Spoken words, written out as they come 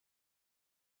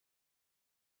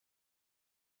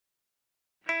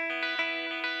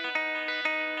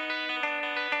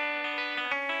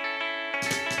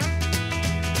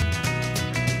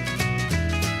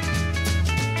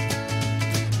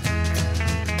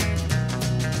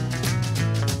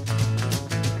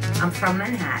I'm from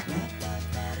Manhattan.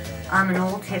 I'm an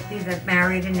old hippie that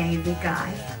married a Navy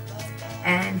guy,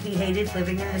 and he hated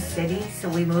living in the city, so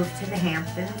we moved to the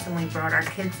Hamptons, and we brought our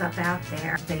kids up out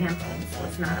there. The Hamptons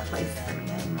was not a place for me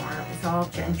anymore. It was all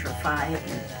gentrified,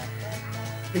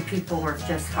 and the people were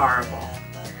just horrible.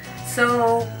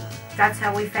 So that's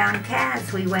how we found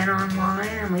Kaz. We went online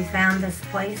and we found this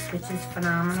place, which is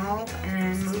phenomenal,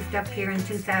 and moved up here in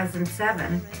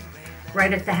 2007,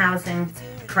 right at the housing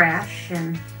crash,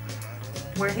 and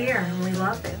we're here and we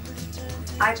love it.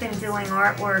 I've been doing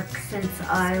artwork since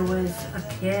I was a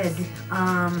kid.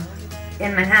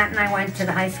 In Manhattan, I went to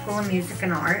the High School of Music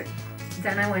and Art.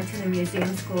 Then I went to the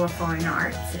Museum School of Fine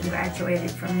Arts and graduated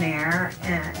from there,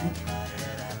 and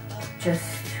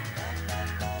just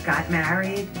got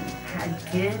married and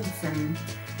had kids and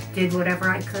did whatever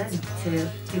I could to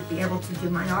be able to do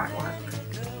my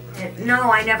artwork.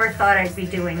 No, I never thought I'd be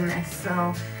doing this,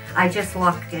 so I just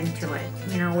lucked into it,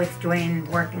 you know, with Dwayne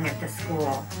working at the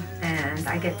school, and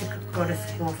I get to go to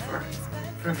school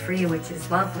for free, which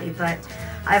is lovely. But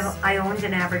I owned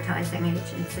an advertising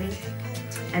agency,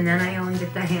 and then I owned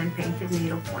the hand-painted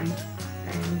needlepoint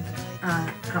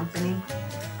company,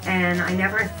 and I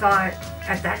never thought,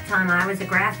 at that time I was a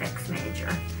graphics major,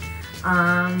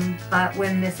 but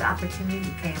when this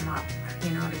opportunity came up,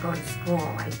 you know, to go to school,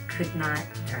 I could not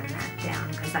turn that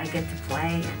down, because I get to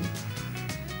play and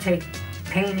take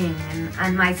painting,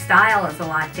 and my style is a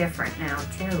lot different now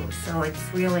too, so it's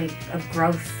really a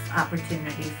growth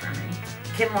opportunity for me.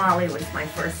 Kim Wally was my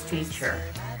first teacher,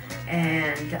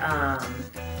 and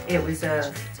it was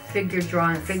a figure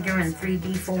in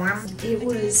 3D form. It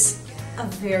was a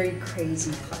very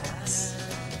crazy class,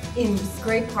 in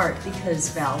great part because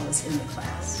Val was in the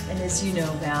class, and as you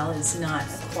know, Val is not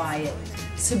a quiet,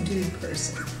 subdued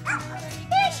person.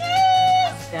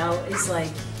 Val is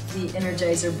like the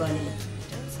Energizer Bunny,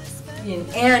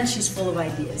 and she's full of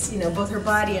ideas. You know, both her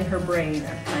body and her brain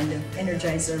are kind of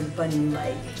Energizer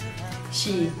Bunny-like.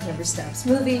 She never stops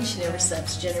moving, she never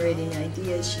stops generating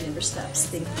ideas, she never stops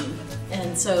thinking.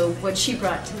 And so what she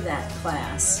brought to that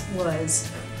class was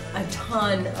a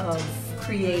ton of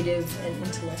creative and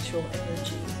intellectual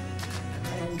energy,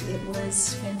 and it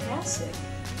was fantastic.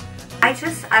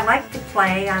 I like to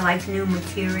play, I like new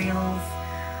materials,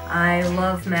 I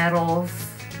love metals.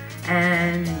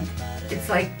 And it's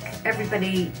like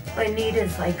everybody,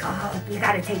 Anita's like, oh, you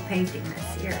gotta take painting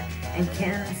this year. And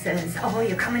Kim says, oh,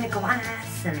 you're coming to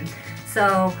glass. And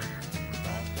so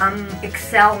I'm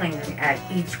excelling at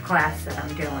each class that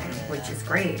I'm doing, which is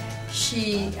great.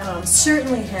 She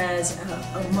certainly has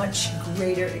a much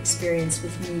greater experience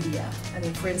with media. I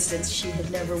mean, for instance, she had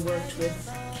never worked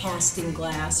with casting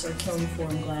glass or kiln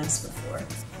form glass before.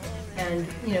 And,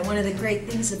 you know, one of the great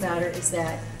things about her is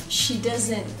that she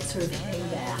doesn't sort of hang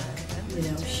back. You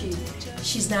know,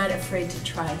 she's not afraid to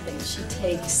try things. She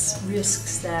takes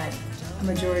risks that a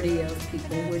majority of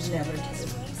people would never take.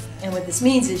 And what this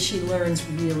means is she learns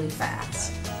really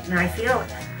fast. And I feel,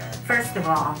 first of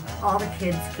all the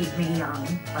kids keep me young,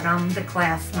 but I'm the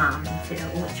class mom too,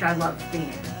 which I love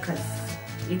being, because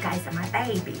you guys are my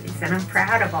babies, and I'm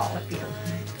proud of all of you.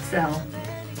 So,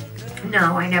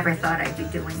 no, I never thought I'd be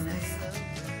doing this.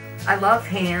 I love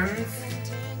hands.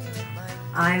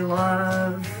 I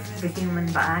love the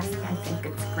human body. I think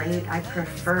it's great. I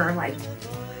prefer like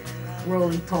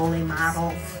roly-poly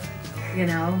models, you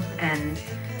know, and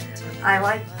I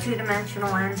like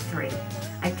two-dimensional and 3.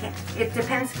 It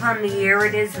depends upon the year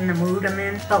it is and the mood I'm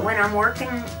in, but when I'm working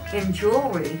in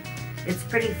jewelry, it's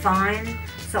pretty fine.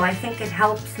 So I think it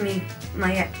helps me,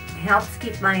 helps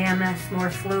keep my MS more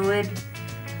fluid,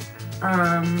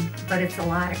 but it's a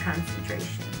lot of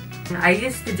concentration. I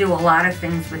used to do a lot of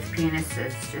things with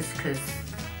penises just because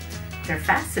they're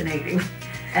fascinating,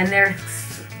 and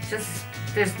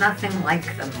there's nothing like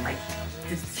them, like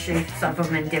the shapes of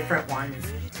them and different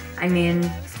ones. I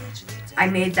mean, I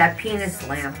made that penis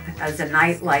lamp as a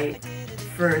nightlight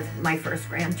for my first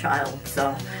grandchild,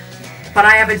 so, but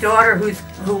I have a daughter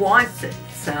who wants it,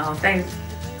 so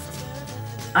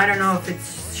I don't know if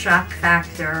it's shock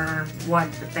factor or what,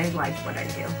 but they like what I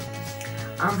do.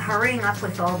 I'm hurrying up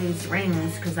with all these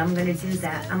rings because I'm going to do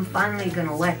that. I'm finally going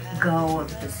to let go of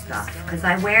the stuff because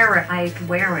I wear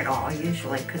it all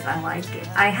usually because I like it.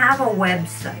 I have a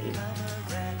website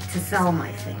to sell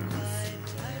my things,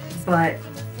 but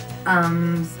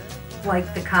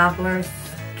like the cobbler's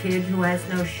kid who has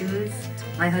no shoes,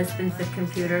 my husband's a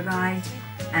computer guy,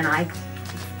 and I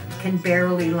can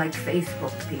barely like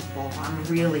Facebook people. I'm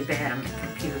really bad on the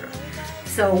computer.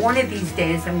 So one of these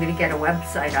days I'm going to get a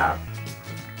website up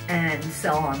and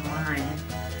sell online,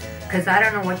 because I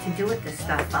don't know what to do with this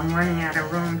stuff. I'm running out of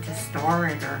room to store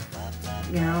it, or,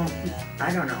 you know,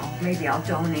 I don't know, maybe I'll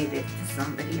donate it to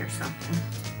somebody or something.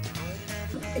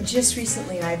 Just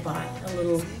recently I bought a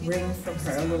little ring from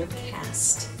her, a little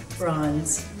cast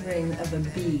bronze ring of a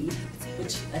bee,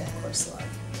 which I of course love.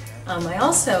 I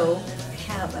also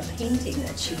have a painting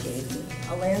that she gave me,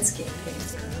 a landscape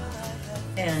painting,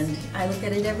 and I look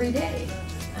at it every day.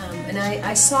 And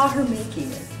I saw her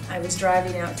making it. I was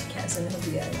driving out to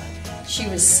Casanova. She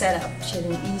was set up, she had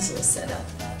an easel set up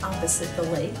opposite the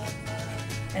lake,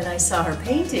 and I saw her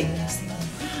painting, and I was thinking,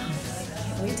 wow, I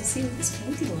can't wait to see what this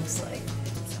painting looks like.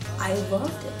 I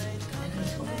loved it, and I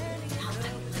told her,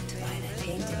 I would like to buy that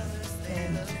painting.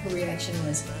 And her reaction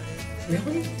was,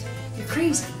 really? You're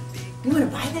crazy. You want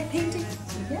to buy that painting? I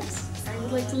said, yes, I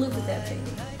would like to live with that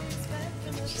painting.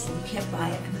 She said, you can't buy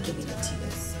it, I'm giving it to you.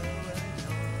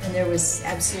 And there was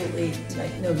absolutely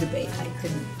like no debate. I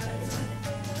didn't want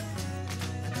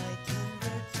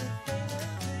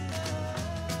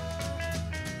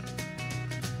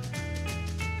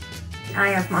it. I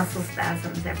have muscle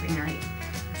spasms every night,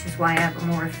 which is why I have a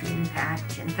morphine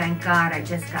patch. And thank God I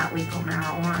just got legal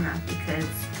marijuana because,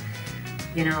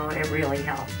 you know, it really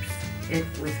helps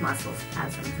with muscle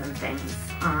spasms and things.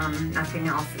 Nothing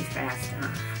else is fast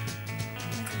enough.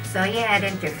 So yeah, it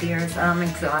interferes. I'm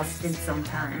exhausted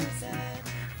sometimes,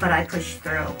 but I push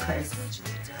through because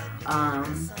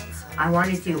I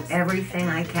want to do everything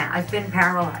I can. I've been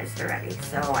paralyzed already,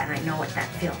 and I know what that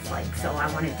feels like. So I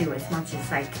want to do as much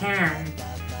as I can,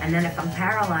 and then if I'm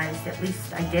paralyzed, at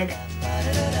least I did it.